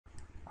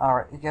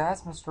Alright, you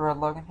guys, Mr. Red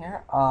Logan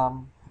here.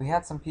 We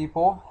had some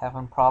people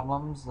having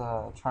problems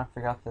trying to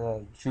figure out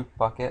the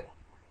JukeBukkit,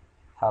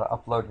 how to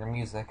upload your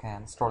music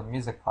and store the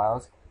music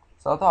files.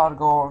 So I thought I'd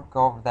go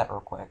over that real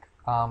quick.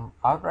 I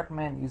would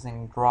recommend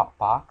using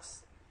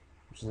Dropbox,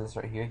 which is this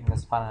right here. You can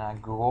just find it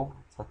on Google.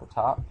 It's at the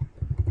top.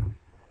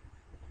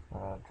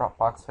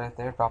 Dropbox right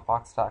there,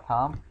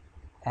 Dropbox.com.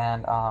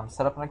 And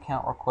set up an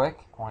account real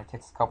quick. It only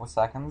takes a couple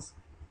seconds.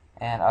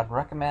 And I'd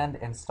recommend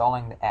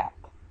installing the app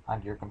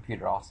onto your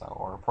computer also,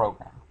 or a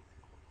program.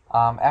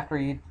 After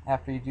you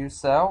do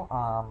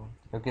so,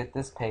 you'll get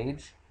this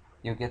page.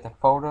 You'll get the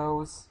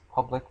photos,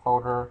 public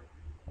folder,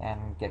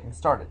 and getting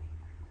started.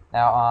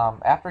 Now,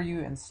 after you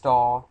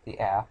install the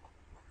app,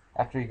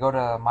 after you go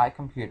to My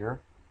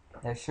Computer,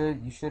 you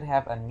should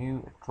have a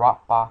new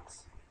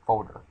Dropbox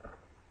folder.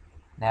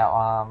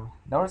 Now,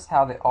 notice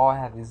how they all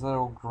have these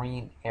little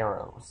green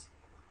arrows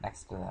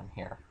next to them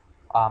here.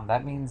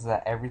 That means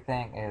that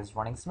everything is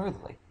running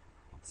smoothly.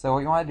 So what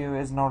you want to do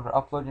is, in order to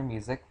upload your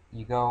music,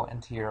 you go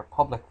into your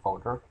public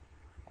folder,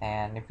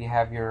 and if you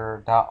have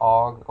your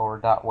 .ogg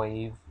or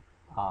 .wav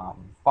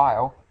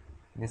file,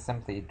 you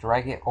simply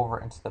drag it over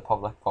into the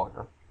public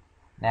folder.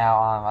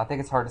 Now, I think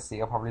it's hard to see.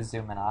 I'll probably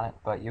zoom in on it,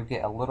 but you'll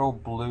get a little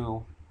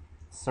blue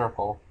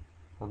circle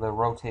with the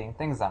rotating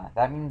things on it.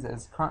 That means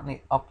it's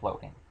currently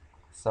uploading.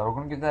 So we're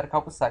going to give that a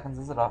couple seconds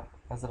as it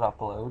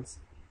uploads,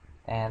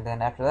 and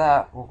then after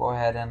that, we'll go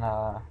ahead and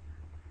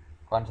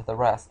go into the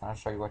rest, and I'll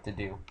show you what to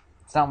do.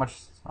 It's not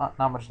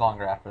much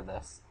longer after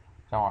this.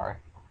 Don't worry.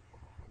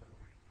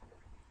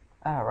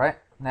 Alright,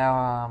 now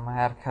I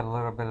had to cut a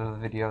little bit of the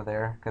video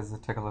there because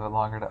it took a little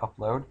longer to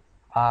upload.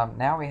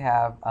 Now we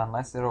have a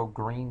nice little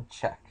green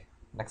check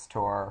next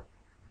to our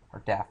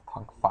Daft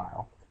Punk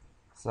file.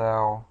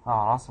 So, and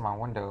also my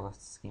window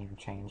scheme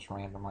changed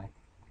randomly.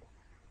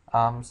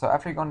 So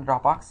after you go into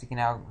Dropbox, you can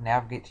now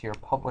navigate to your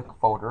public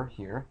folder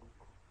here,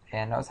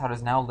 and notice how it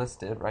is now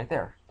listed right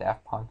there,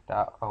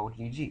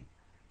 daftpunk.ogg.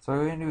 So what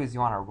you're going to do is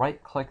you want to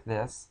right-click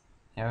this,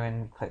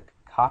 and click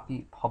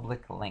Copy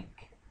Public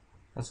Link.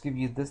 This will give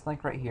you this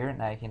link right here.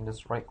 Now you can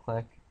just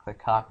right-click, click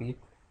Copy,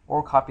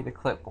 or copy to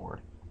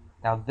clipboard.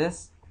 Now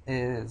this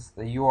is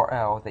the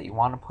URL that you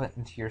want to put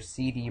into your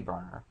CD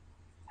burner.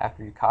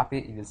 After you copy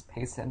it, you just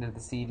paste it into the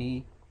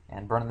CD,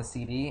 and burn the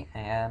CD,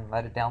 and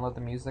let it download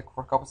the music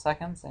for a couple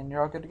seconds, and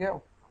you're all good to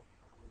go.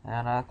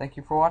 And thank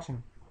you for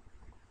watching.